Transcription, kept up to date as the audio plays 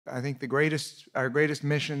I think our greatest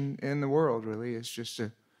mission in the world really is just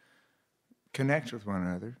to connect with one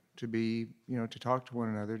another, to be, to talk to one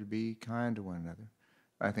another, to be kind to one another.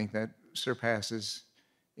 I think that surpasses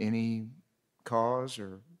any cause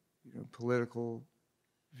or political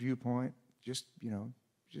viewpoint. Just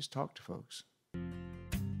talk to folks.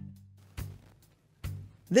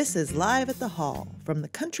 This is Live at the Hall from the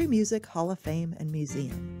Country Music Hall of Fame and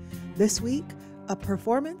Museum. This week, a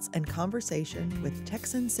performance and conversation with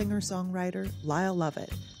Texan singer-songwriter Lyle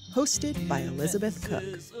Lovett, hosted by Elizabeth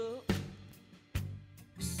Cook.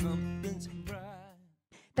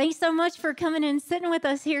 Thanks so much for coming and sitting with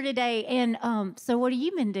us here today. And so what have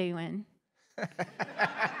you been doing?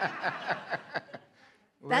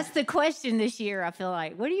 That's the question this year, I feel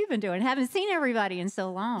like. What have you been doing? Haven't seen everybody in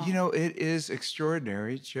so long. It is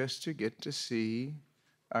extraordinary just to get to see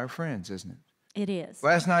our friends, isn't it? It is.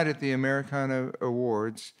 Last night at the Americana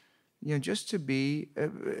Awards, just to be,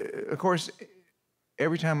 of course,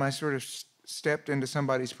 every time I sort of stepped into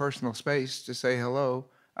somebody's personal space to say hello,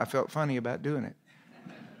 I felt funny about doing it.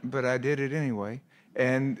 But I did it anyway.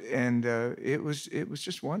 And it was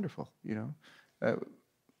just wonderful,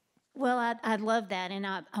 Well, I love that, and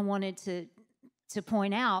I wanted to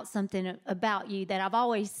point out something about you that I've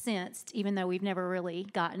always sensed, even though we've never really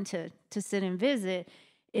gotten to sit and visit,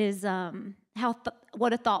 is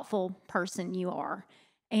what a thoughtful person you are.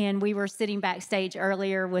 And we were sitting backstage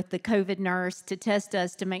earlier with the COVID nurse to test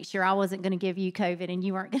us to make sure I wasn't going to give you COVID and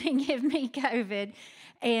you weren't going to give me COVID.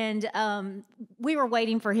 And we were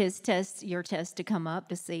waiting for your test to come up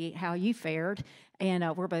to see how you fared.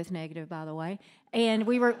 And we're both negative, by the way. And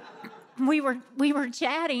we were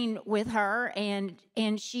chatting with her, and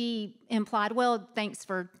she implied, "Well, thanks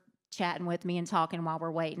for chatting with me and talking while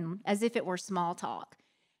we're waiting," as if it were small talk.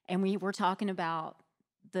 And we were talking about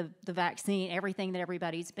the vaccine, everything that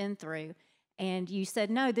everybody's been through. And you said,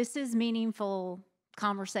 "No, this is meaningful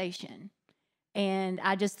conversation." And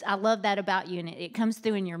I love that about you. And it comes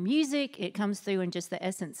through in your music. It comes through in just the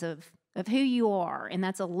essence of who you are. And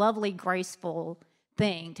that's a lovely, graceful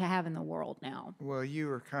thing to have in the world now. Well, you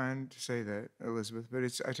were kind to say that, Elizabeth, but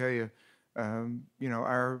I tell you, I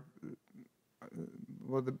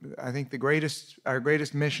think our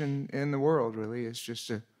greatest mission in the world really is just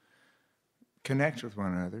to connect with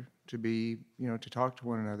one another, to be, to talk to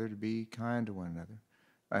one another, to be kind to one another.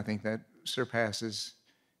 I think that surpasses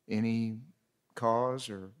any cause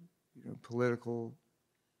or political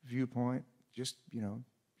viewpoint. Just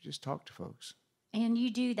talk to folks. And you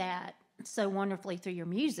do that so wonderfully through your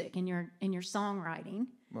music and your songwriting.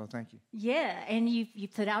 Well, thank you. Yeah, and you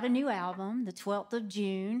put out a new album, the 12th of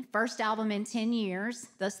June, first album in 10 years.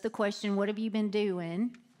 Thus the question, what have you been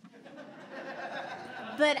doing?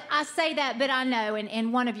 But I say that, but I know,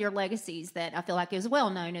 and one of your legacies that I feel like is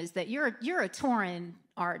well known is that you're a touring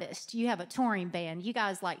artist. You have a touring band. You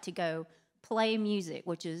guys like to go play music,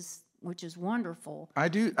 which is wonderful. I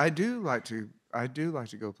do like to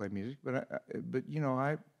go play music, but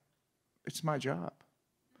it's my job.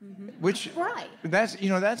 Mm-hmm. Which right. That's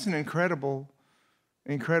an incredible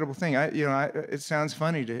thing. It sounds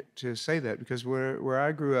funny to say that because where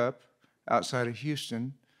I grew up outside of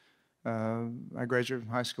Houston, I graduated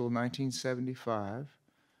from high school in 1975.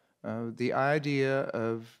 The idea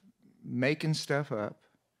of making stuff up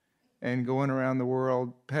and going around the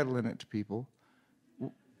world peddling it to people,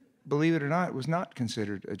 believe it or not, was not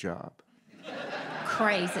considered a job.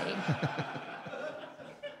 Crazy.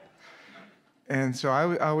 And so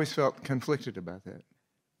I always felt conflicted about that.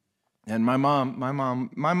 And my mom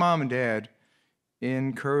and dad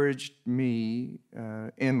encouraged me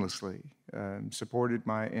endlessly, supported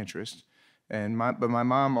my interest, but my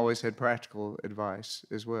mom always had practical advice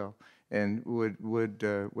as well, and would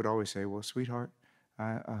always say, "Well, sweetheart,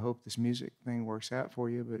 I hope this music thing works out for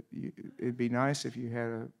you, but it'd be nice if you had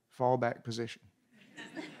a fallback position."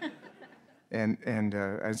 and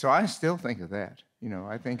so I still think of that.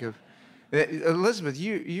 I think of Elizabeth.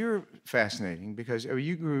 You're fascinating because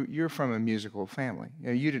you're from a musical family.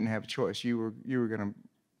 You didn't have a choice. You were going to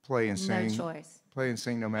play and sing. No choice. Play and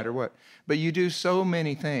sing no matter what. But you do so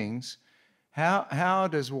many things. How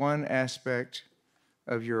does one aspect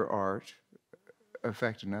of your art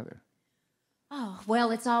affect another? Oh,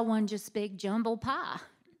 well, it's all one just big jumble pie,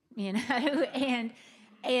 and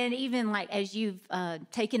even like as you've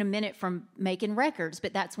taken a minute from making records,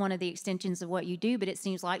 but that's one of the extensions of what you do. But it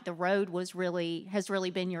seems like the road has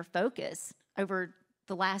really been your focus over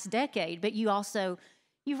the last decade. But you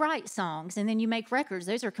write songs and then you make records.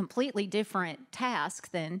 Those are completely different tasks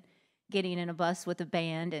than getting in a bus with a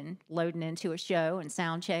band and loading into a show and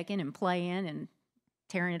sound checking and playing and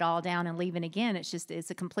tearing it all down and leaving again.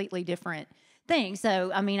 It's a completely different thing.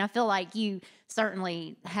 So, I mean, I feel like you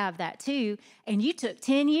certainly have that too. And you took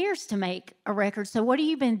 10 years to make a record. So what have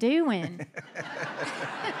you been doing?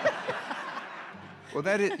 Well,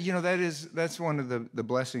 that's one of the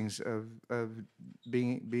blessings of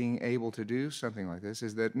being able to do something like this,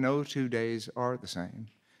 is that no 2 days are the same,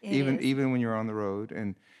 even when you're on the road,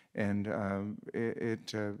 and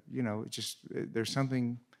there's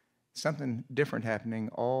something different happening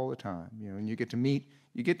all the time, and you get to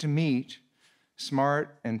meet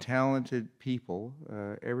smart and talented people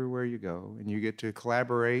everywhere you go, and you get to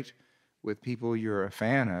collaborate with people you're a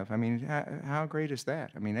fan of. I mean, how great is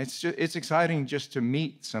that? I mean, it's exciting just to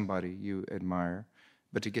meet somebody you admire,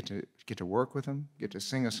 but to get to work with them, get to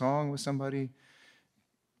sing a song with somebody,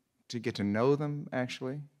 to get to know them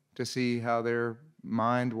actually, to see how their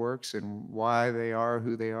mind works and why they are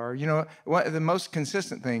who they are. The most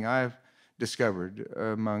consistent thing I've discovered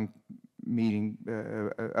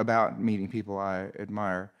about meeting people I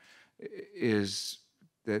admire is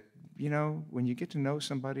that, when you get to know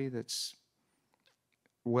somebody that's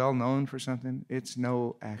well known for something, it's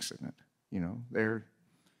no accident. They're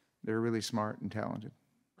really smart and talented.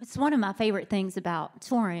 It's one of my favorite things about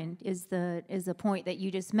touring is the point that you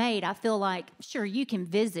just made. I feel like, sure, you can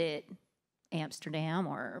visit Amsterdam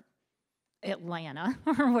or Atlanta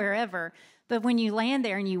or wherever, but when you land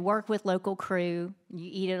there and you work with local crew, you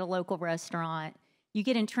eat at a local restaurant, you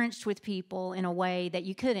get entrenched with people in a way that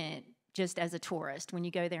you couldn't just as a tourist when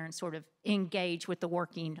you go there and sort of engage with the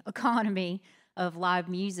working economy of live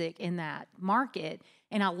music in that market.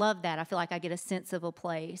 And I love that. I feel like I get a sense of a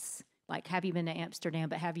place. Like, have you been to Amsterdam?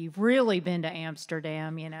 But have you really been to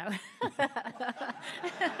Amsterdam, Maybe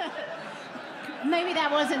that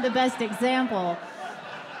wasn't the best example.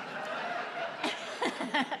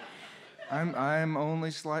 I'm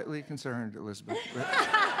only slightly concerned, Elizabeth.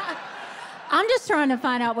 I'm just trying to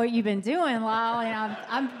find out what you've been doing, Lyle, and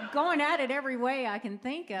I'm going at it every way I can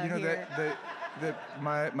think of here.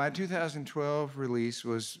 My 2012 release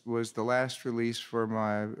was the last release for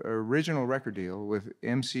my original record deal with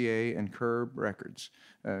MCA and Curb Records,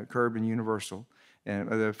 Curb and Universal. And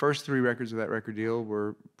the first 3 records of that record deal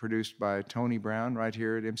were produced by Tony Brown right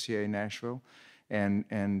here at MCA Nashville, and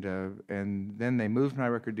then they moved my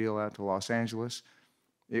record deal out to Los Angeles.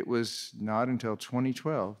 It was not until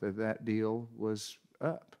 2012 that deal was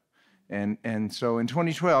up, and so in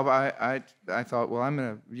 2012 I thought, well, I'm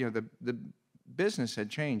gonna, the business had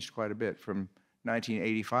changed quite a bit from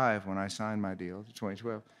 1985 when I signed my deal to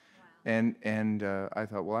 2012, wow. and I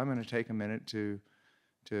thought, well, I'm going to take a minute to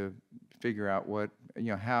figure out what,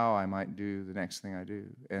 how I might do the next thing I do,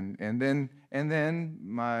 and then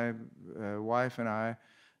my wife and I,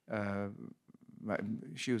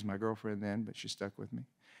 she was my girlfriend then, but she stuck with me.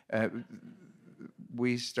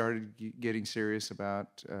 We started getting serious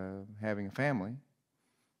about having a family,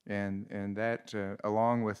 and that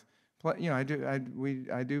along with I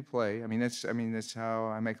do play. I mean that's how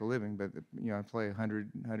I make a living. But I play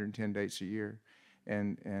 110 dates a year,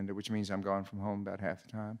 and which means I'm gone from home about half the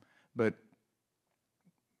time. But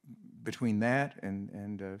between that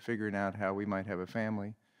and figuring out how we might have a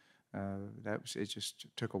family, it just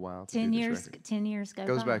took a while. 10 years. 10 years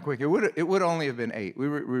goes by quick. It would only have been 8. We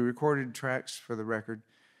recorded tracks for the record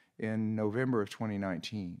in November of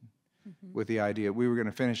 2019. Mm-hmm. With the idea we were going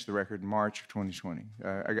to finish the record in March of 2020.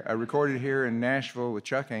 I recorded here in Nashville with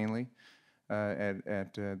Chuck Ainley at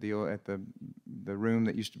the room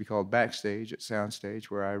that used to be called Backstage at Soundstage,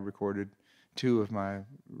 where I recorded 2 of my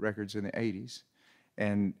records in the 80s,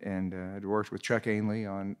 and I'd worked with Chuck Ainley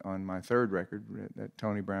on my 3rd record that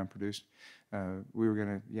Tony Brown produced. We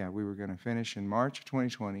were gonna finish in March of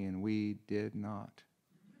 2020, and we did not.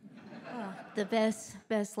 Oh, the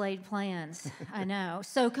best laid plans. I know.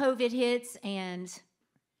 So COVID hits and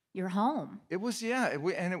you're home. It was,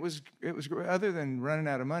 and it was other than running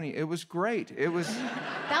out of money, it was great. It was.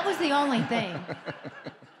 That was the only thing.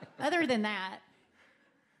 Other than that,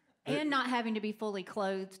 and not having to be fully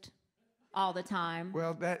clothed all the time.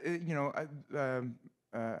 Well, that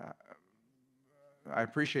I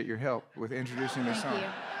appreciate your help with introducing the song. Thank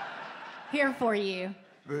you. Here for you.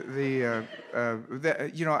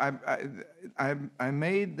 I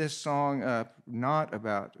made this song up not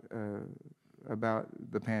about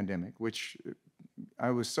the pandemic, which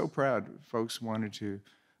I was so proud folks wanted to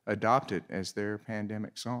adopt it as their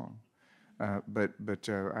pandemic song, but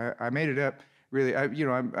I made it up really.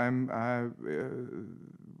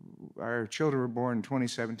 Our children were born in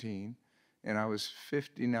 2017, and I was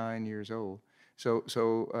 59 years old. So.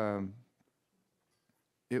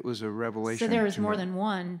 It was a revelation. So there was more than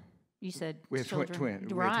one. You said we had children.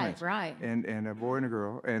 Twins. Right. And a boy and a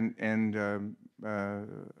girl. And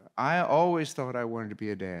I always thought I wanted to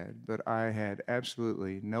be a dad, but I had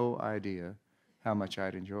absolutely no idea how much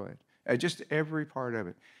I'd enjoy it. Just every part of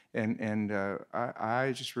it. And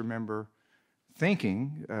I just remember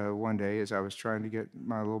thinking one day as I was trying to get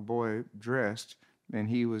my little boy dressed, and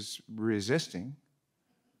he was resisting,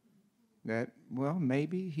 that, well,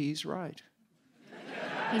 maybe he's right.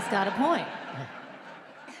 He's got a point.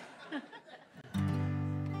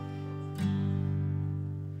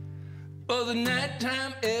 Oh, the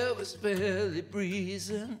nighttime air was fairly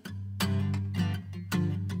breezing.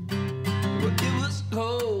 Well, it was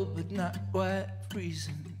cold, but not quite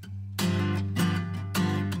freezing.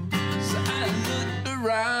 So I looked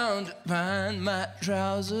around to find my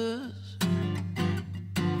trousers,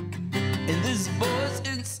 and this voice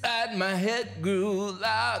inside my head grew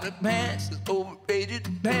louder. Pants is overrated,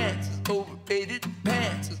 pants is overrated,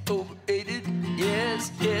 pants is overrated.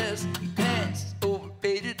 Yes, yes, pants is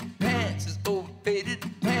overrated, pants is overrated,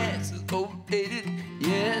 pants is overrated.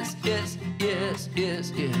 Yes, yes, yes,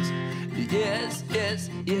 yes, yes. Yes, yes,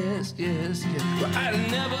 yes, yes, yes. Well, I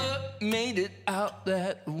never made it out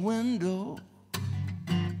that window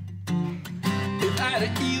if I'd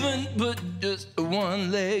even put just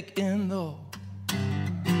one leg in though.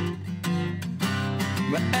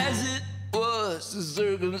 But as it was the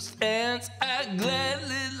circumstance, I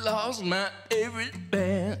gladly lost my favorite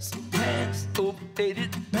pants. Pants,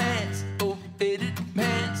 overrated, pants, overrated,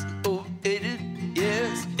 pants, overrated.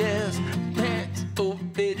 Yes, yes, pants,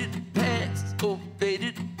 overrated, pants,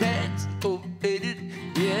 overrated, pants, overrated.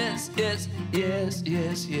 Yes, yes, yes,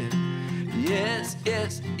 yes, yes. Yes,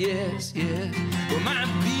 yes, yes, yes. Well, my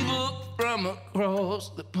people from across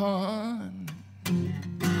the pond,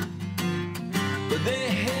 but they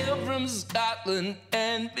hail from Scotland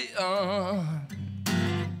and beyond.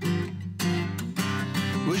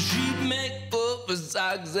 Well, sheep make up for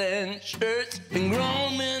socks and shirts, and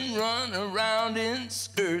grown men run around in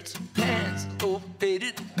skirts. Pants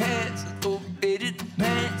overrated, pants overrated,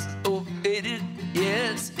 pants overrated.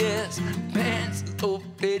 Yes, yes, pants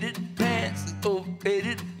overrated, pants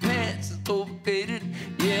overrated, pants overrated.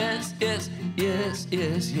 Yes, yes, yes,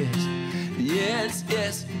 yes, yes. Yes,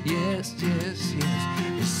 yes, yes, yes, yes.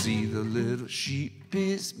 You see the little sheep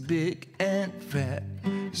is big and fat,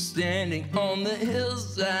 standing on the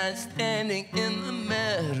hillside, standing in the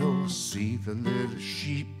meadow. See the little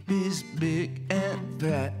sheep is big and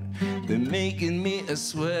fat. They're making me a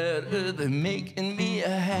sweater, they're making me a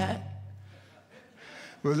hat.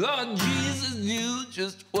 Well, Lord Jesus knew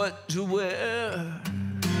just what to wear.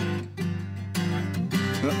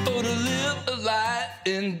 Oh, to live a life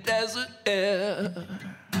in desert air.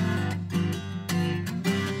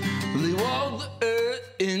 He walked the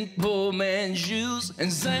earth in poor man's shoes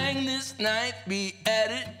and sang this night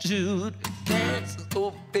beatitude. Pants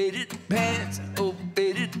overrated, pants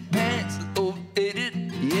overrated, pants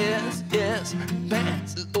overrated. Yes, yes,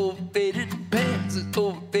 pants is overrated, pants is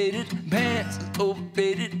overrated, pants is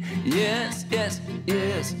overrated. Yes, yes,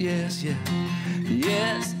 yes, yes, yes.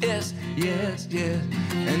 Yes, yes, yes, yes.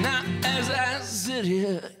 And now as I sit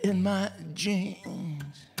here in my jeans,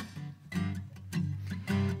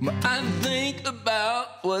 I think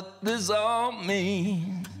about what this all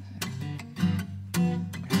means.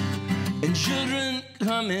 And children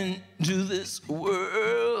come into this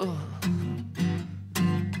world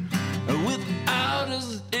without a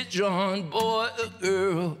stitch on, boy or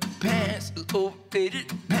girl. Pants is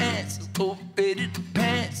overrated, pants is overrated,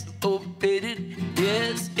 pants is overrated.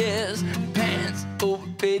 Yes, yes, pants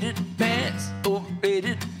overrated, pants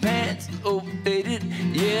overrated, pants overrated.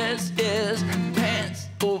 Yes, yes, pants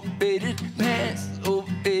overrated, pants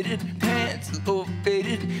overrated, pants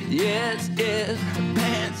overrated. Yes, yes,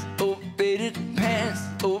 pants overrated, pants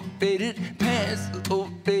overrated, pants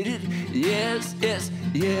overrated. Yes, yes,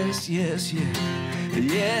 yes, yes, yes.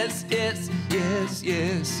 Yes, yes, yes,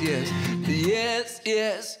 yes, yes. Yes,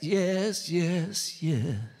 yes, yes, yes,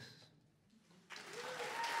 yes.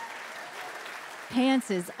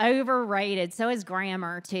 Pants is overrated. So is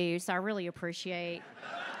grammar, too. So I really appreciate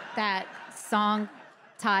that song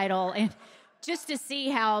title. And just to see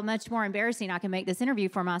how much more embarrassing I can make this interview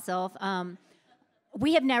for myself,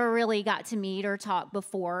 we have never really got to meet or talk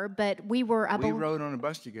before, but we were... We rode on a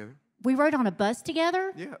bus together. We rode on a bus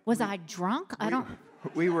together? Yeah. Was I drunk?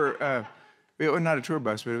 We were... it was not a tour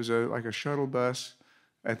bus, but it was like a shuttle bus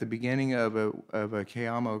at the beginning of a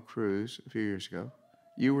Kayamo cruise a few years ago.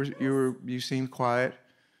 You seemed quiet,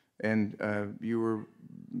 and you were.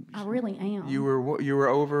 I really am. You were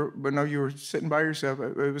over, but no, you were sitting by yourself.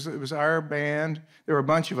 It was our band. There were a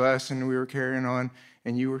bunch of us, and we were carrying on,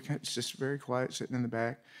 and you were just very quiet, sitting in the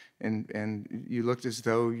back, and you looked as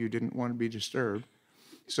though you didn't want to be disturbed.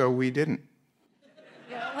 So we didn't.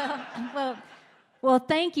 Well,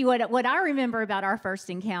 thank you. What I remember about our first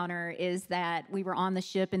encounter is that we were on the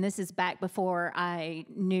ship, and this is back before I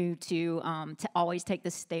knew to always take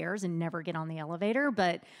the stairs and never get on the elevator.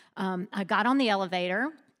 But I got on the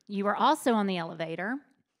elevator. You were also on the elevator.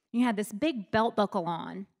 You had this big belt buckle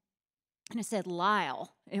on, and it said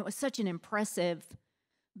Lyle. And it was such an impressive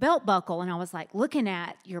belt buckle, and I was like looking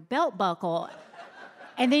at your belt buckle,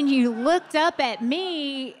 and then you looked up at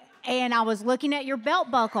me. And I was looking at your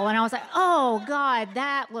belt buckle, and I was like, oh, God,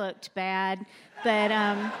 that looked bad. But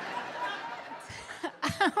I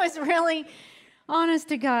was really, honest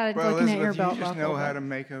to God, looking at your belt buckle. You just know how to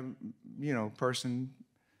make a, person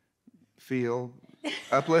feel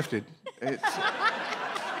uplifted. It's...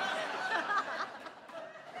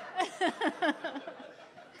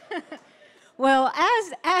 Well,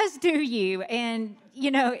 as do you. And,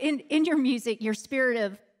 in your music, your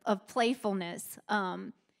spirit of playfulness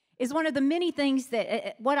is one of the many things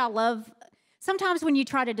that what I love. Sometimes when you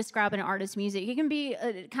try to describe an artist's music, it can be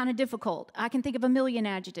kind of difficult. I can think of a million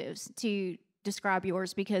adjectives to describe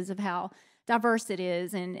yours because of how diverse it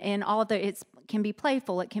is, and all of the. It can be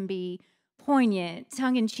playful, it can be poignant,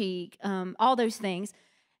 tongue-in-cheek, all those things,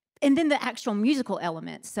 and then the actual musical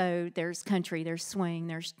elements. So there's country, there's swing,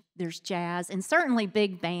 there's jazz, and certainly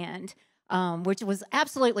big band. Which was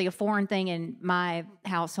absolutely a foreign thing in my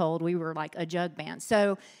household. We were like a jug band.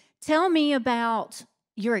 So tell me about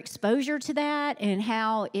your exposure to that and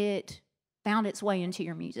how it found its way into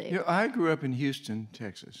your music. I grew up in Houston,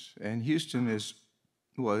 Texas. And Houston is,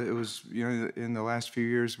 well, it was, in the last few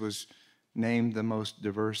years was named the most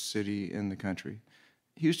diverse city in the country.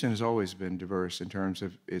 Houston has always been diverse in terms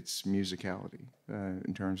of its musicality,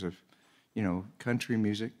 in terms of, country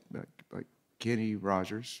music, like Kenny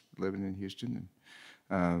Rogers living in Houston,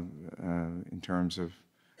 and in terms of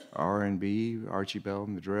R&B, Archie Bell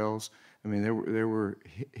and the Drills. I mean, there were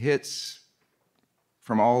hits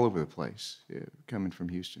from all over the place coming from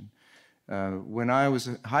Houston. When I was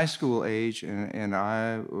high school age and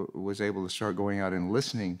I was able to start going out and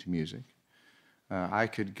listening to music, I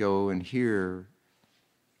could go and hear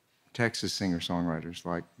Texas singer-songwriters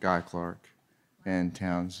like Guy Clark and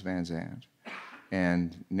Townes Van Zandt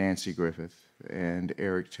and Nancy Griffith and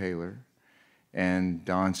Eric Taylor and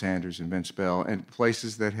Don Sanders and Vince Bell, and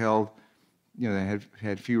places that held, that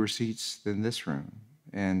had fewer seats than this room.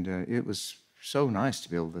 And it was so nice to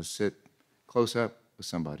be able to sit close up with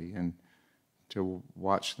somebody and to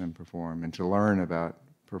watch them perform and to learn about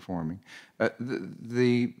performing.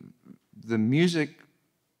 The music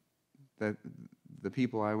that the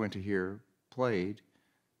people I went to hear played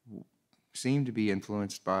seemed to be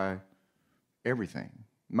influenced by everything.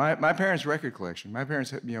 My parents' record collection. My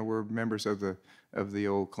parents, were members of the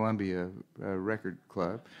old Columbia record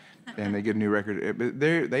club, and they get a new record. But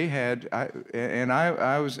they had,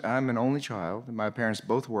 I'm an only child. And my parents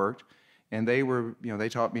both worked, and they were, they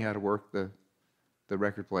taught me how to work the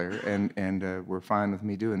record player, and were fine with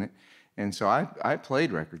me doing it. And so I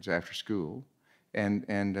played records after school, and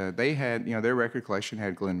they had, their record collection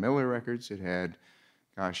had Glenn Miller records. It had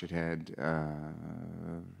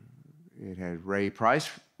Ray Price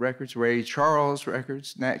records, Ray Charles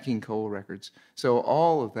records, Nat King Cole records. So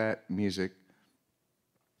all of that music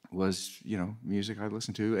was, music I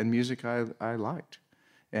listened to and music I liked.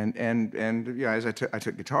 And as I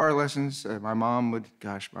took guitar lessons, my mom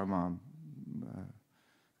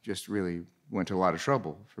just really went to a lot of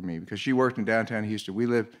trouble for me because she worked in downtown Houston. We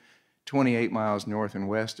lived 28 miles north and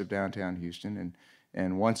west of downtown Houston,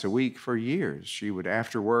 and once a week for years, she would,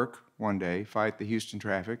 after work one day, fight the Houston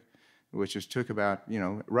traffic, which took about,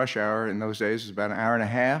 rush hour in those days was about an hour and a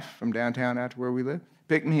half from downtown out to where we lived,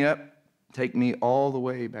 pick me up, take me all the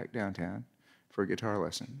way back downtown for a guitar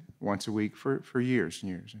lesson once a week for years and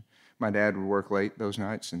years. My dad would work late those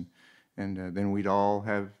nights, and then we'd all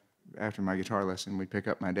have, after my guitar lesson, we'd pick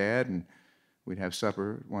up my dad, and we'd have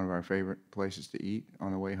supper at one of our favorite places to eat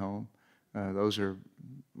on the way home. Those are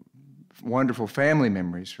wonderful family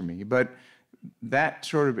memories for me. But that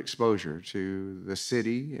sort of exposure to the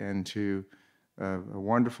city and to a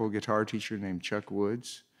wonderful guitar teacher named Chuck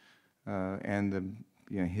Woods, and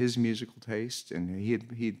his musical taste, and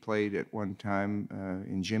he'd played at one time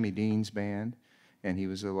in Jimmy Dean's band, and he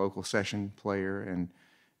was a local session player, and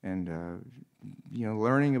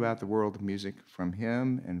learning about the world of music from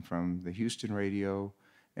him and from the Houston radio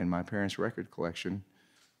and my parents' record collection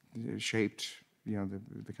shaped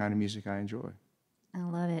the kind of music I enjoy. I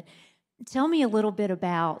love it. Tell me a little bit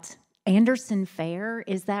about Anderson Fair.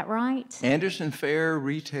 Is that right? Anderson Fair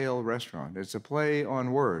Retail Restaurant. It's a play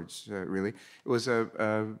on words, really. It was it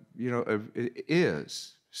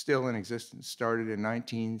is still in existence. Started in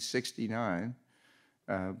 1969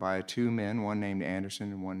 by two men, one named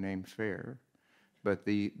Anderson and one named Fair. But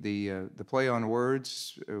the play on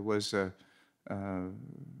words was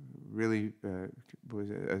really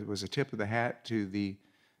was a tip of the hat to the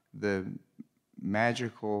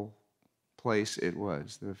magical place it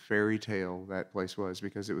was, the fairy tale that place was,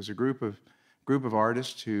 because it was a group of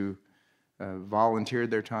artists who volunteered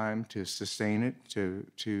their time to sustain it,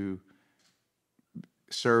 to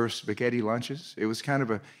serve spaghetti lunches. It was kind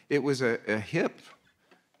of a hip,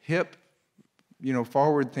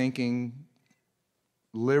 forward-thinking,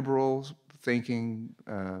 liberal-thinking,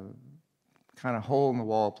 kind of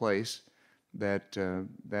hole-in-the-wall place that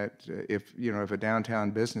if a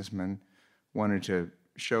downtown businessman wanted to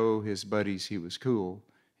show his buddies he was cool,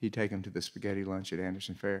 he'd take them to the spaghetti lunch at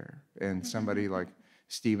Anderson Fair, and somebody like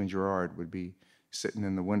Stephen Gerrard would be sitting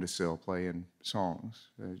in the windowsill playing songs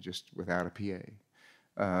just without a PA.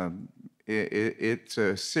 It's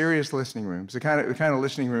a serious listening room. It's the kind of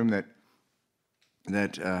listening room that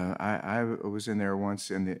I was in there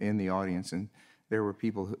once in the audience, and there were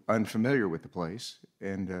people unfamiliar with the place,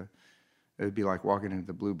 and it'd be like walking into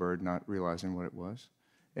the Bluebird, not realizing what it was,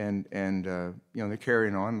 and they're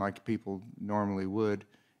carrying on like people normally would,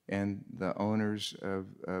 and the owners of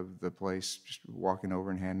the place just walking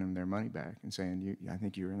over and handing them their money back and saying, "I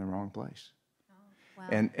think you're in the wrong place." Oh, wow.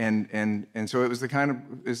 And so it was the kind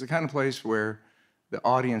of place where the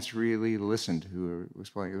audience really listened to who was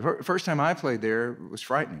playing. The first time I played there was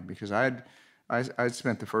frightening because I'd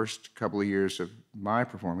spent the first couple of years of my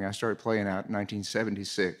performing. I started playing out in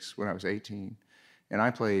 1976 when I was 18, and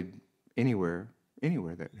I played anywhere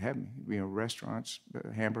that had me. Restaurants,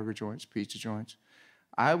 hamburger joints, pizza joints.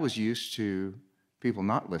 I was used to people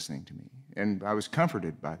not listening to me, and I was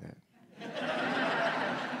comforted by that.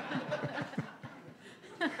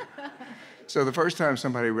 So the first time I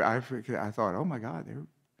thought, oh my God, they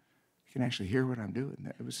can actually hear what I'm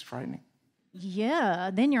doing. It was frightening.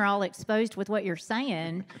 Yeah, then you're all exposed with what you're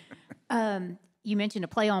saying. You mentioned a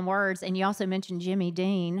play on words, and you also mentioned Jimmy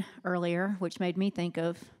Dean earlier, which made me think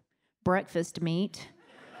of breakfast meat.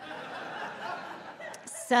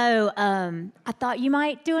 So I thought you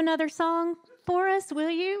might do another song for us. Will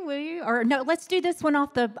you? Or no, let's do this one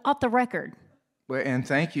off the record. Well, and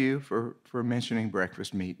thank you for mentioning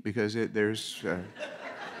breakfast meat, because this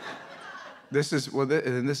is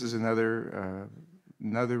another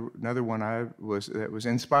one that was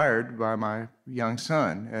inspired by my young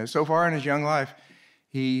son. So far in his young life,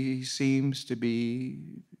 he seems to be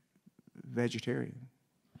vegetarian.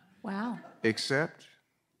 Wow. Except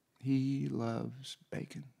he loves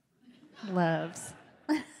bacon. Loves.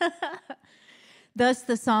 Thus,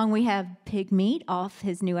 the song we have, Pig Meat, off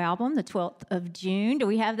his new album, the 12th of June. Do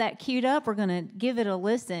we have that queued up? We're going to give it a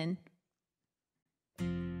listen.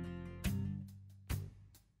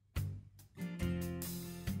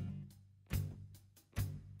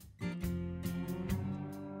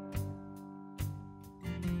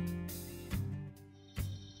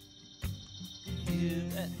 Hear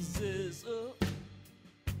that sizzle,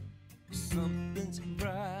 something's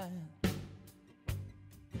bright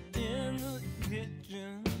in the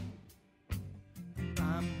kitchen.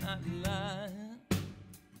 I'm not lying.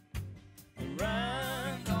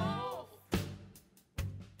 Right off,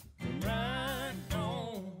 right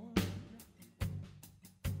on.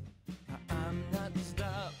 I'm not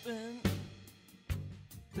stopping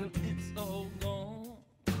till it's all gone.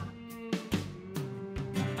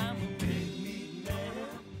 I'm a pig meat man.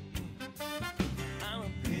 I'm a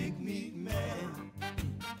pig meat man.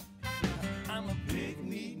 I'm a pig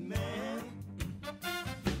meat man.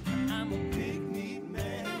 I'm a pig meat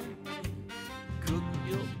man. Cook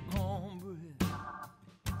your cornbread.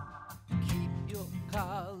 Keep your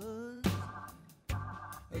collars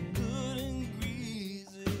good and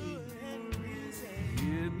greasy.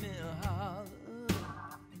 Hear me holler.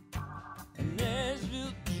 And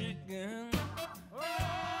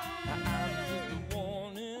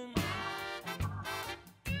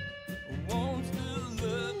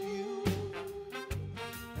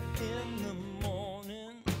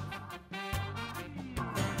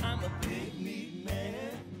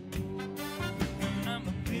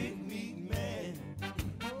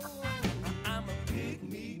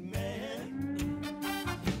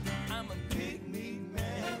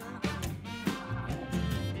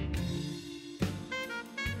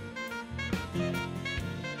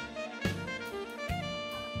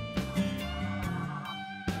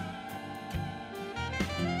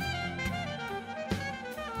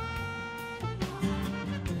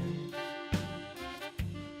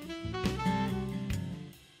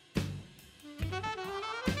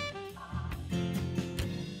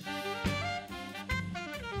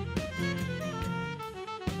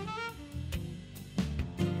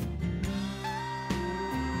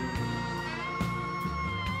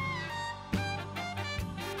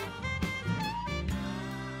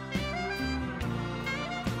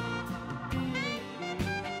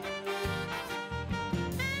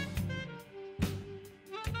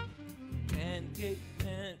cake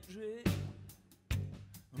pantry,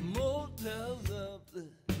 motel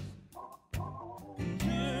lovers,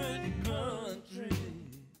 dirty country,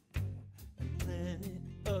 and plenty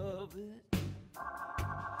of it.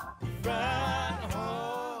 Fried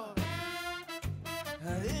hard,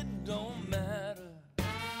 it don't matter.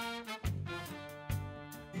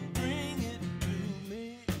 Bring it to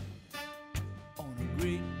me on a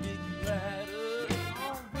great big platter.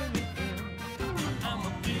 I'm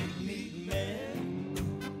a big meat man.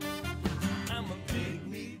 I'm a big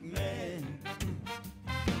meat man.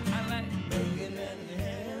 I like bacon and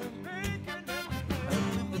ham,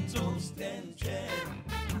 and with the toast and jam.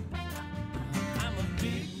 I'm a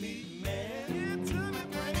big meat man.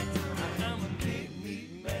 I'm a big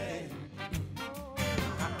meat man.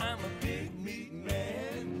 I'm a big meat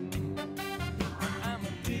man. I'm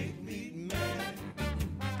a big meat man.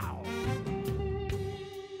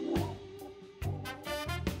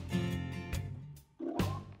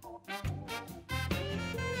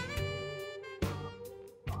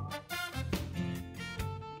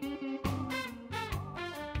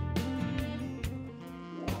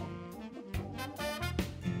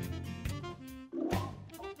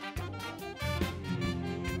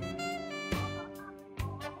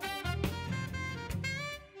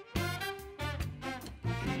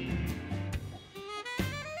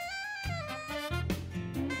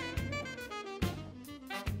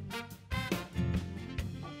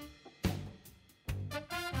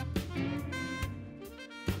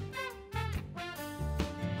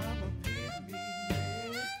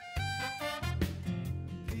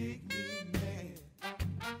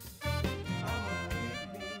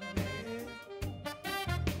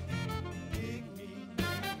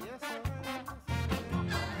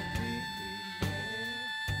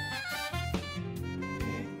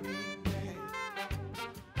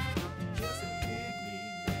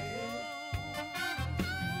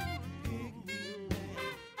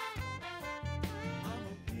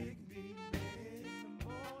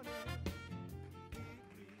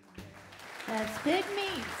 That's Big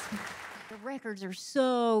Meat. The records are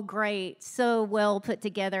so great, so well put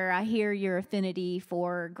together. I hear your affinity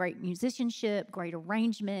for great musicianship, great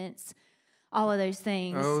arrangements, all of those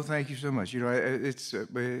things. Oh, thank you so much. You know, it's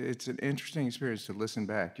an interesting experience to listen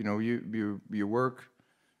back. You know, you work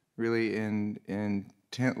really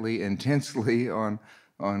intensely on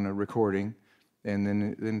a recording, and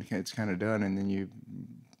then it's kind of done, and then you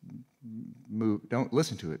don't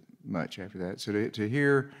listen to it much after that. So to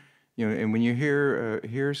hear, you know, and when you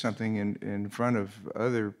hear something in front of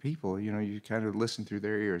other people, you know, you kind of listen through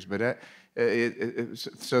their ears. But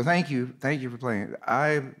so thank you for playing it.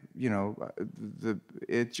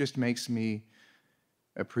 It just makes me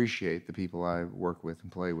appreciate the people I work with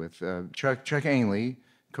and play with. Chuck Ainley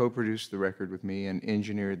co-produced the record with me and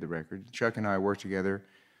engineered the record. Chuck and I worked together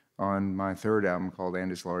on my third album called And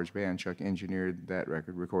It's Large Band. Chuck engineered that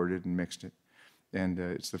record, recorded and mixed it. And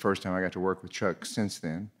it's the first time I got to work with Chuck since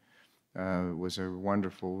then. It was a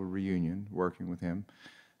wonderful reunion working with him.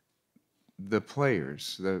 The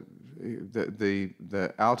players, the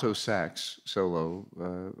alto sax solo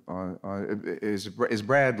is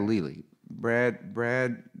Brad Lely.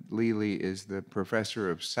 Brad Lely is the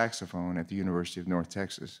professor of saxophone at the University of North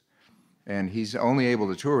Texas, and he's only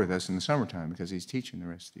able to tour with us in the summertime because he's teaching the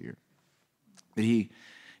rest of the year. But he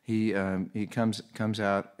comes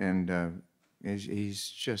out and he's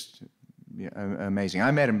just amazing. I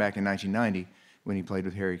met him back in 1990 when he played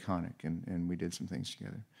with Harry Connick, and we did some things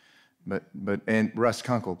together. And Russ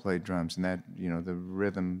Kunkel played drums, and that, you know, the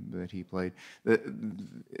rhythm that he played,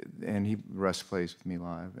 Russ plays with me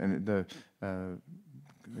live, and I'm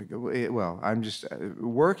just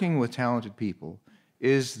working with talented people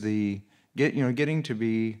is getting to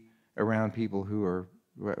be around people who are,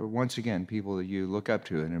 once again, people that you look up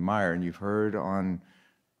to and admire and you've heard on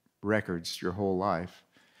records your whole life,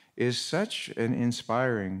 is such an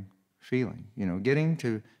inspiring feeling. You know, getting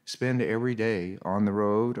to spend every day on the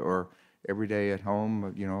road or every day at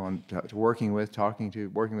home, you know, working with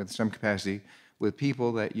some capacity with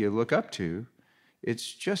people that you look up to. It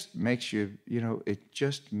just makes you,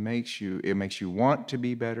 it makes you want to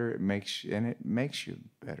be better. It makes you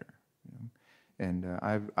better. You know? And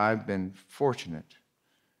I've been fortunate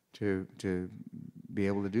to be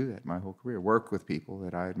able to do that my whole career, work with people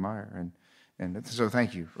that I admire, and so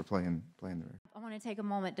thank you for playing the record. I want to take a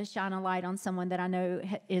moment to shine a light on someone that I know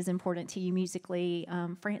is important to you musically,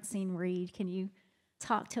 Francine Reed. Can you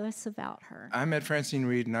talk to us about her? I met Francine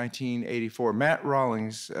Reed in 1984. Matt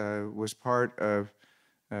Rawlings was part of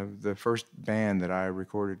the first band that I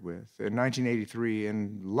recorded with. In 1983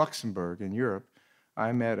 in Luxembourg in Europe,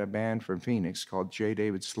 I met a band from Phoenix called J.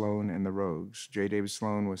 David Sloan and the Rogues. J. David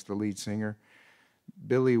Sloan was the lead singer.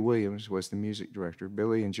 Billy Williams was the music director.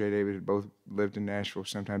 Billy and J. David had both lived in Nashville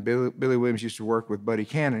sometime. Billy Williams used to work with Buddy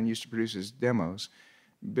Cannon, used to produce his demos.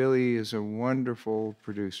 Billy is a wonderful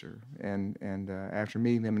producer. And after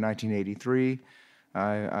meeting them in 1983,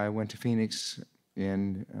 I went to Phoenix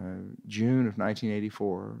in June of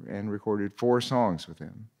 1984 and recorded 4 songs with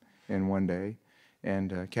him in one day,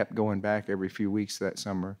 and kept going back every few weeks that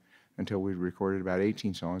summer until we recorded about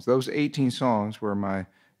 18 songs. Those 18 songs were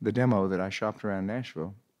the demo that I shopped around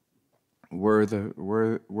Nashville, were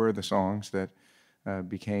the songs that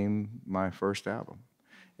became my first album.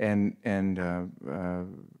 And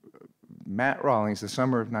Matt Rawlings, the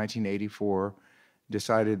summer of 1984,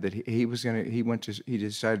 decided that he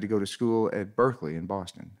decided to go to school at Berkeley in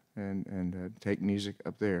Boston and take music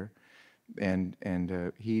up there. And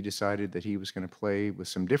he decided that he was going to play with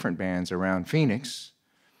some different bands around Phoenix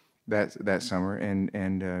that summer.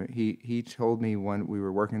 And he told me when we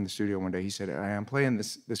were working in the studio one day, he said, "I'm playing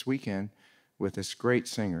this weekend with this great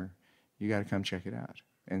singer. You got to come check it out."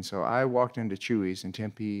 And so I walked into Chewy's in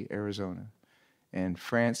Tempe, Arizona, and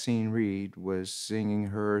Francine Reed was singing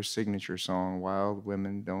her signature song, "Wild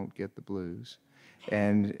Women Don't Get the Blues."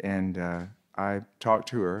 And I talked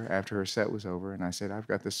to her after her set was over, and I said, "I've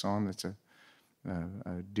got this song that's a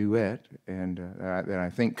duet, and that I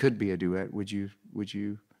think could be a duet. Would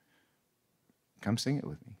you come sing it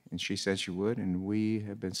with me?" And she said she would, and we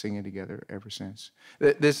have been singing together ever since.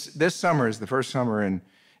 This summer is the first summer in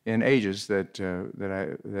ages that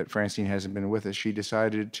Francine hasn't been with us. She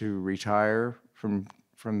decided to retire from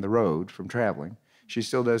the road, from traveling. She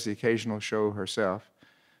still does the occasional show herself,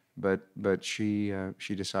 but she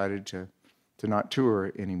decided to not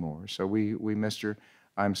tour anymore. So we missed her.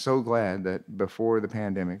 I'm so glad that before the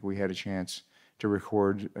pandemic we had a chance to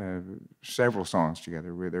record several songs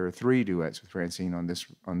together. There are 3 duets with Francine on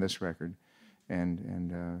this record,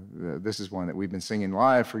 and this is one that we've been singing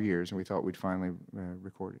live for years, and we thought we'd finally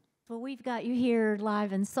record it. Well, we've got you here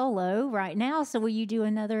live and solo right now, so will you do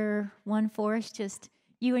another one for us, just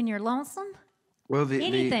you and your lonesome? Well,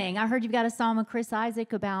 anything. I heard you've got a song with Chris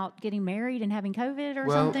Isaak about getting married and having COVID or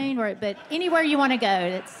something, but anywhere you want to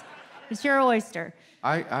go, it's your oyster.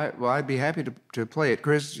 I'd be happy to play it.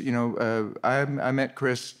 Chris, I met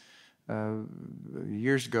Chris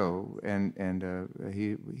years ago, and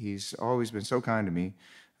he's always been so kind to me.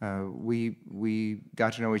 We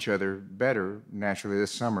got to know each other better naturally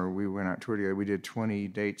this summer. We went out tour together. We did 20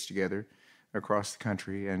 dates together across the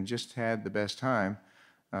country and just had the best time.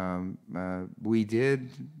 We did,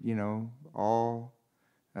 all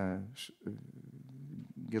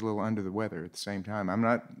get a little under the weather at the same time. I'm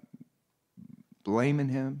not blaming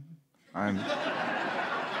him. Are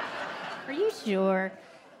you sure?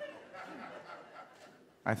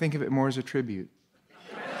 I think of it more as a tribute.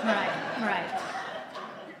 Right.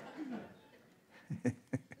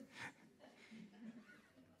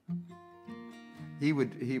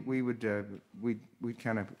 We'd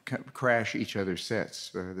kind of crash each other's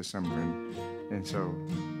sets this summer, and so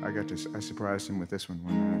I surprised him with this one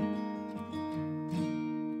night.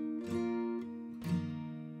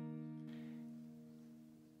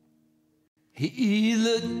 He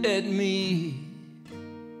looked at me,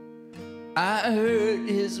 I heard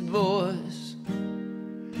his voice,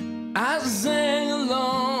 I sang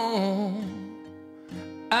along,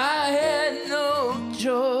 I had no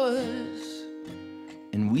choice,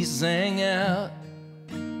 and we sang out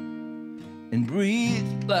and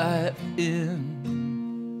breathed life in.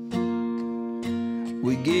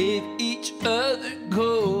 We gave each other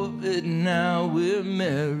COVID, now we're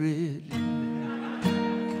married.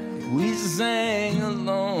 We sang a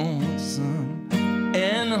lonesome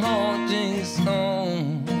and haunting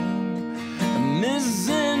song. Miss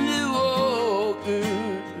Cindy Walker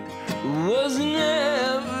was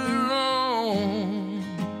never wrong.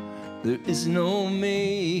 There is no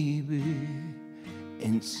maybe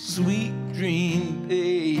in Sweet Dream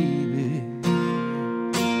Baby.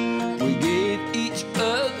 We gave each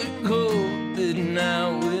other COVID,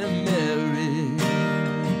 now we're married.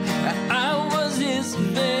 I was his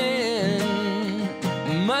fan,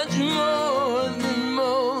 much more than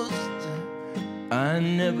most. I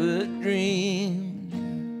never dreamed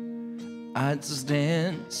I'd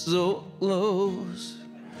stand so close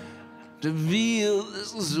to feel the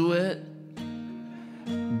sweat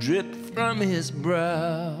drip from his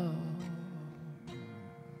brow.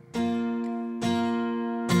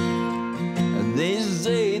 They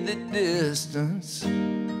say that distance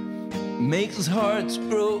makes hearts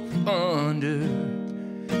grow fonder,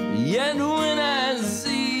 yet when I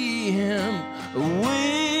see him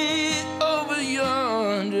way over yonder,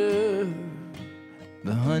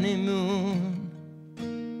 honeymoon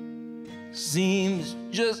seems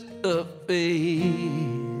just a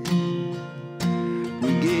phase.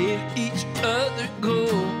 We gave each other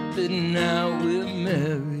gold and now we're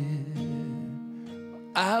married.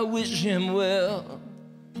 I wish him well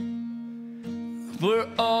for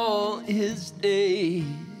all his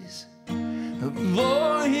days,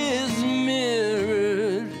 for his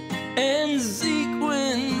mirrored and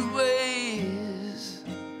sequined ways.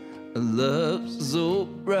 A love so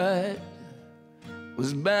bright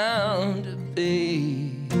was bound to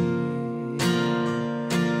fade.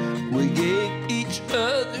 We gave each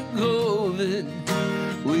other COVID.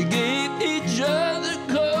 We gave each other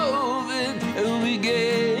COVID. And we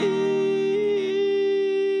gave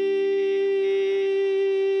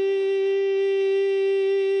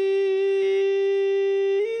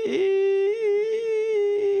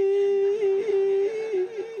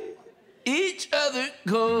each other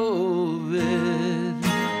COVID.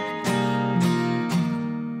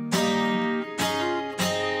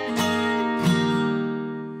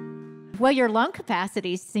 Well, your lung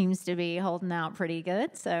capacity seems to be holding out pretty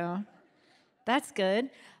good, so that's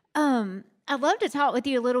good. I'd love to talk with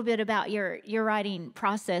you a little bit about your writing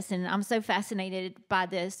process, and I'm so fascinated by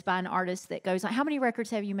this, by an artist that goes on. How many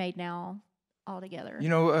records have you made now altogether? You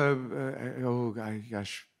know,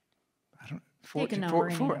 gosh, I don't. 14,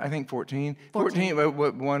 I think 14. 14.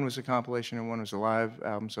 But one was a compilation and one was a live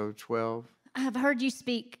album, so 12. I've heard you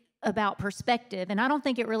speak about perspective, and I don't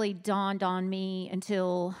think it really dawned on me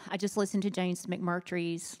until I just listened to James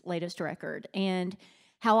McMurtry's latest record, and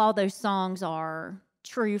how all those songs are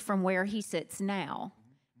true from where he sits now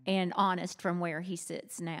and honest from where he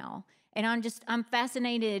sits now. And I'm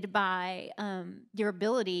fascinated by your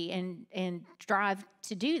ability and drive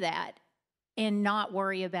to do that and not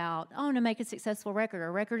worry about, oh, to make a successful record or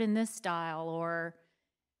a record in this style, or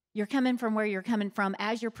you're coming from where you're coming from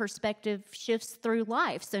as your perspective shifts through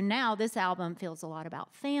life. So now this album feels a lot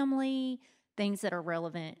about family, things that are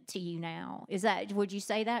relevant to you now. Would you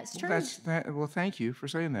say that's true? Well, thank you for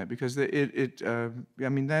saying that, because I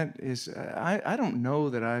mean, that is, I don't know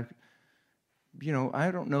that I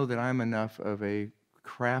don't know that I'm enough of a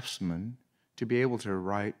craftsman to be able to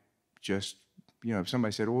write just, if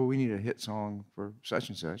somebody said, well, we need a hit song for such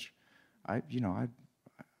and such, I'd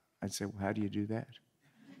say, well, how do you do that?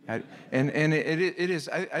 And it is.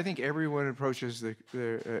 I think everyone approaches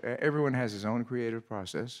everyone has his own creative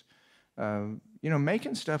process.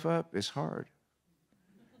 Making stuff up is hard,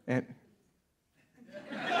 and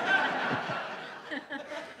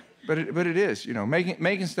but it is.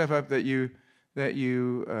 Making stuff up that you're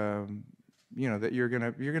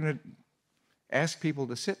gonna ask people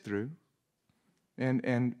to sit through,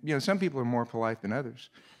 and some people are more polite than others.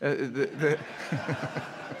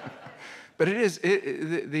 But it is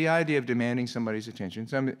the idea of demanding somebody's attention.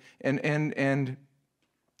 So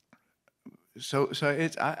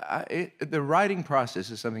it's the writing process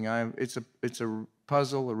is something it's a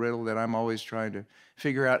puzzle, a riddle that I'm always trying to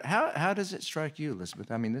figure out. How does it strike you, Elizabeth?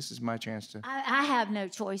 I mean, this is my chance to. I have no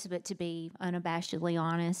choice but to be unabashedly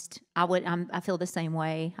honest. I feel the same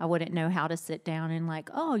way. I wouldn't know how to sit down and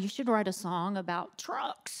you should write a song about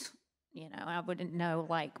trucks. I wouldn't know,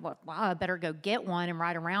 I better go get one and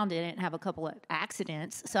ride around in it and have a couple of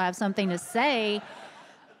accidents so I have something to say.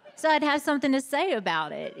 So I'd have something to say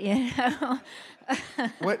about it,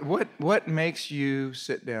 What makes you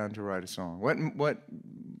sit down to write a song?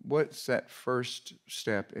 What's that first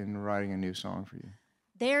step in writing a new song for you?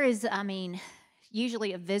 There is,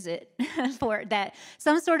 usually a visit for that,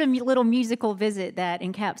 some sort of little musical visit that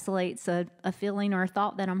encapsulates a feeling or a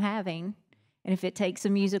thought that I'm having. And if it takes a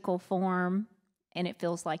musical form and it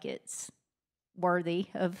feels like it's worthy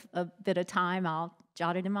of a bit of time, I'll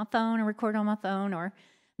jot it in my phone or record it on my phone or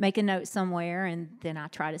make a note somewhere, and then I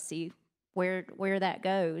try to see where that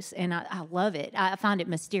goes. And I love it. I find it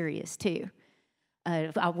mysterious too.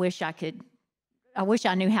 I wish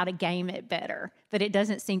I knew how to game it better, but it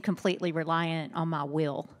doesn't seem completely reliant on my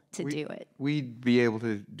will to do it. We'd be able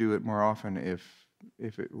to do it more often if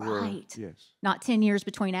it were. Right. Yes. Not 10 years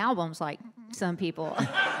between albums like some people.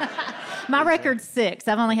 My record's 6.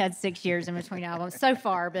 I've only had 6 years in between albums so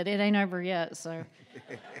far, but it ain't over yet, so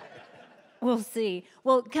we'll see.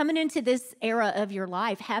 Well, coming into this era of your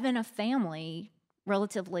life, having a family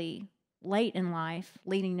relatively late in life,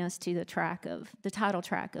 leading us to the title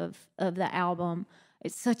track of the album,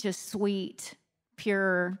 it's such a sweet,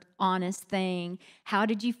 pure, honest thing. How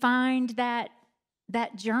did you find that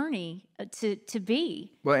journey to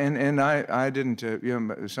be? Well, and I didn't.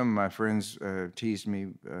 Some of my friends teased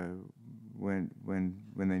me when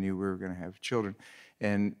they knew we were going to have children,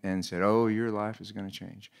 and said, "Oh, your life is going to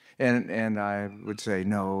change," and I would say,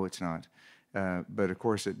 "No, it's not," but of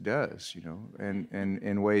course it does, you know, and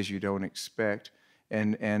in ways you don't expect.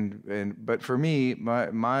 But for me,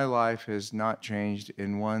 my life has not changed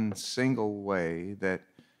in one single way that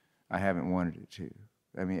I haven't wanted it to.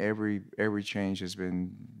 I mean, every change has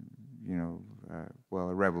been, you know, well,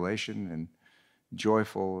 a revelation and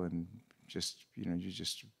joyful, and just, you know,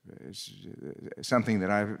 it's something that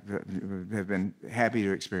I have been happy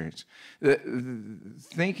to experience.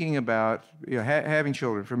 Thinking about, you know, having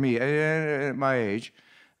children, for me, at my age,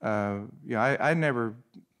 you know, I never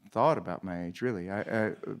thought about my age, really,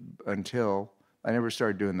 until I never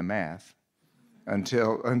started doing the math,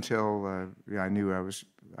 until you know, I knew I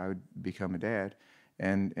would become a dad.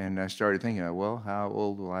 And I started thinking, well, how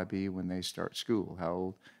old will I be when they start school? How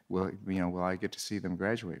old will I get to see them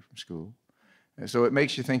graduate from school? And so it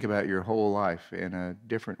makes you think about your whole life in a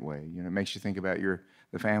different way. You know, it makes you think about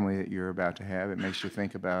the family that you're about to have. It makes you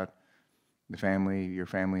think about your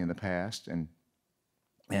family in the past, and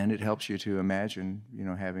it helps you to imagine, you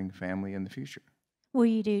know, having family in the future. Will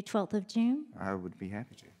you do 12th of June? I would be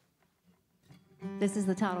happy to. This is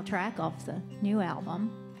the title track off the new album.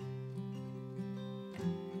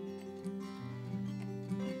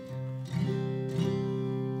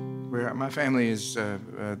 My family is,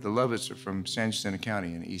 the Lovetts are from San Jacinto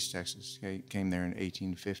County in East Texas. They came there in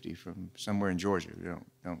 1850 from somewhere in Georgia. We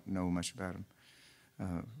don't know much about them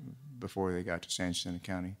before they got to San Jacinto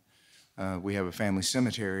County. We have a family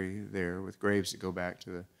cemetery there with graves that go back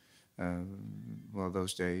to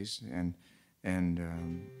those days, and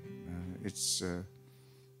it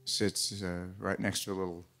sits right next to a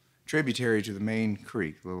little tributary to the main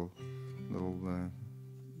creek, little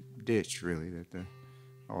ditch, really, that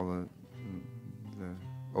all the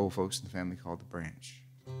old folks in the family called the branch.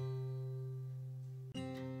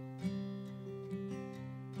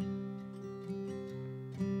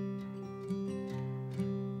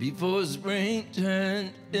 Before spring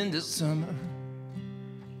turned into summer,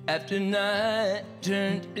 after night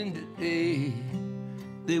turned into day,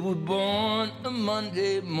 they were born a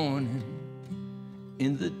Monday morning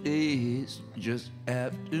in the days just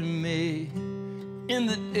after May. In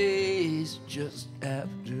the days just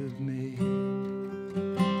after May.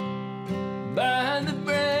 By the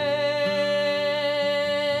branch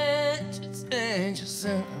at San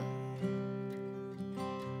Jacinto,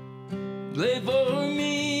 play for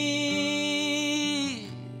me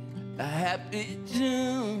a happy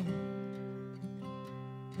tune,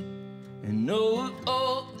 and know of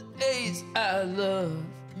all the days I love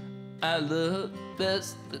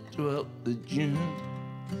best the 12th of June.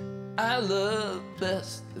 I love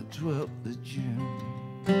best the 12th of June.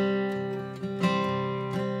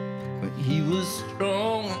 When he was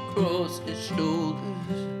strong across his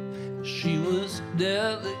shoulders, she was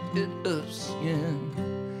delicate of skin,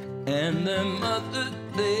 and their mother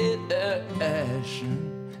laid their ashen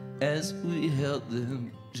as we held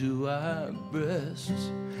them to our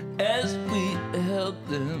breasts, as we held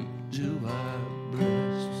them to our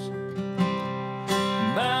breasts.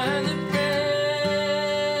 By the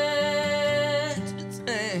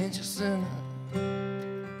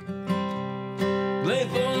play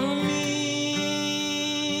for me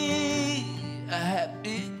a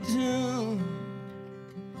happy tune,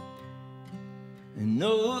 and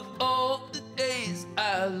know of all the days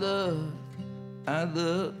I love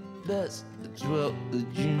best the 12th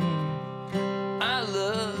of June. I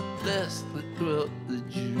love best the 12th of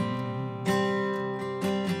June.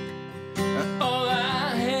 All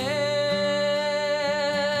I have,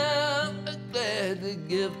 I'm glad to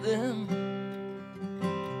give them.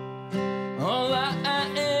 All I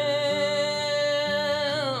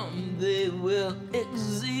am, they will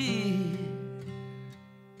exceed.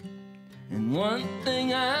 And one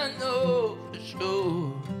thing I know for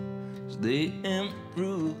sure is they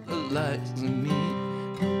improve the lives of me.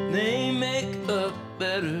 They make a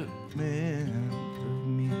better man of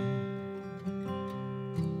me.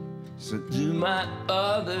 So to my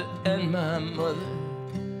father and my mother,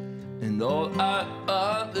 and all our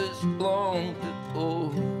fathers long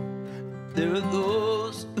before, there are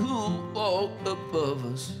those who walk above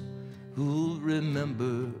us, who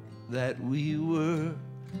remember that we were.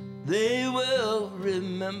 They will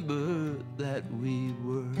remember that we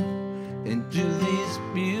were. And to these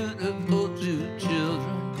beautiful two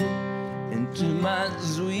children, and to my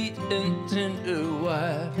sweet and tender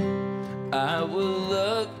wife, I will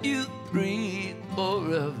love you three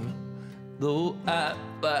forever, though I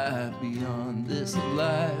fly beyond this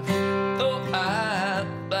life, though I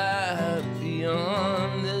fly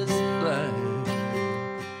beyond this life.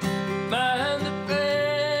 By the branch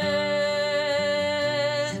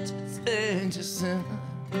angel sent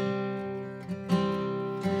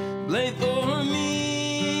play for me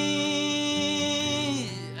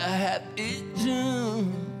a happy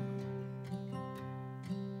tune.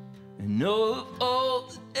 And know of all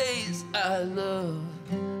the days I love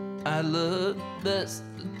best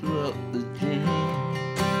the 12th of June.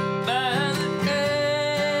 By the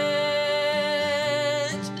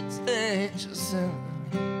angel sent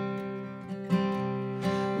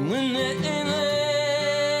when they lay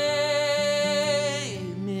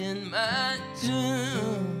me in my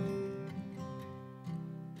tomb.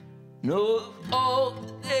 Know of all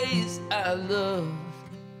the days I love,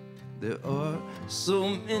 there are so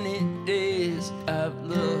many days I've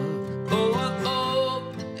loved. Oh, of all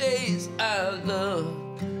the days I love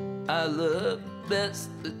best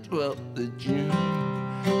the 12th of June.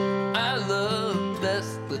 I love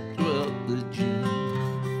best the 12th of June.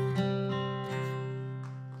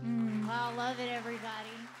 I love it,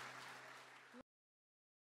 everybody.